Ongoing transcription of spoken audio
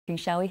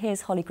Shall we?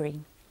 Here's Holly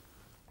Green.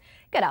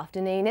 Good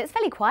afternoon. It's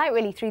fairly quiet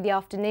really through the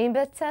afternoon,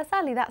 but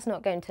sadly that's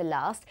not going to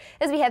last.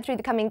 As we head through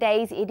the coming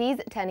days, it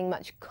is turning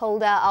much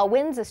colder. Our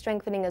winds are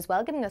strengthening as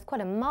well, giving us quite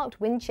a marked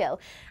wind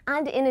chill.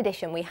 And in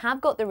addition, we have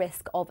got the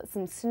risk of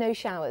some snow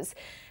showers.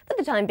 For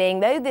the time being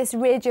though, this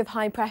ridge of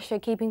high pressure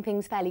keeping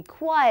things fairly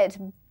quiet.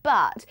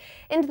 But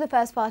into the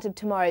first part of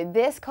tomorrow,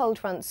 this cold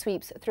front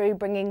sweeps through,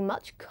 bringing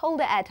much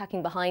colder air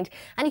tucking behind.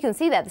 And you can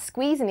see there the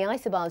squeeze in the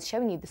isobars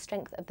showing you the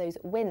strength of those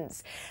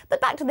winds. But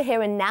back to the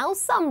here and now,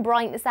 some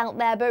brightness out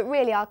there, but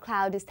really our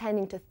cloud is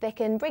tending to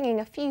thicken, bringing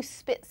a few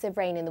spits of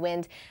rain in the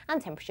wind and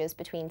temperatures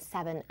between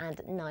 7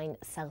 and 9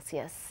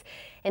 Celsius.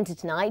 Into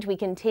tonight, we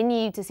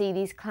continue to see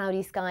these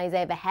cloudy skies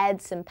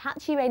overhead, some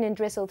patchy rain and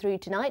drizzle through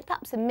tonight,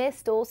 perhaps some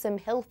mist or some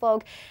hill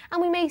fog,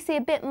 and we may see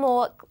a bit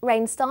more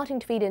rain starting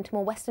to feed into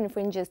more western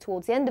fringes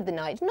towards the end of the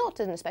night. Not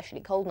an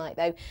especially cold night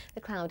though,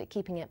 the cloud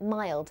keeping it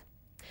mild.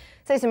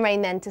 So some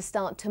rain then to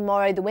start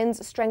tomorrow, the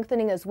winds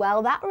strengthening as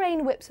well. That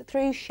rain whips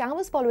through,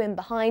 showers follow in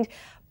behind.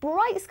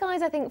 Bright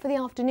skies I think for the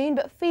afternoon,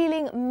 but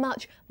feeling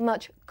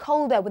much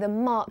colder with a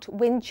marked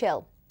wind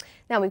chill.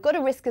 Now we've got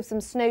a risk of some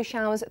snow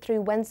showers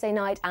through Wednesday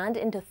night and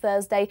into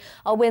Thursday.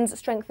 Our winds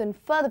strengthen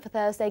further for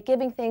Thursday,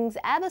 giving things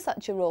ever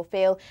such a raw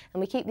feel,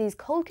 and we keep these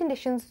cold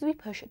conditions as we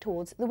push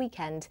towards the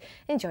weekend.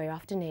 Enjoy your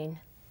afternoon.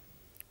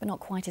 But not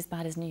quite as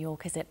bad as New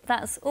York, is it?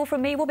 That's all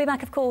from me. We'll be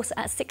back, of course,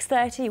 at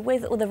 6:30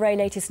 with all the very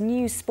latest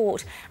news,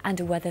 sport and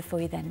weather for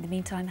you then. In the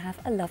meantime, have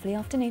a lovely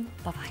afternoon.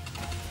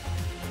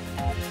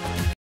 Bye-bye.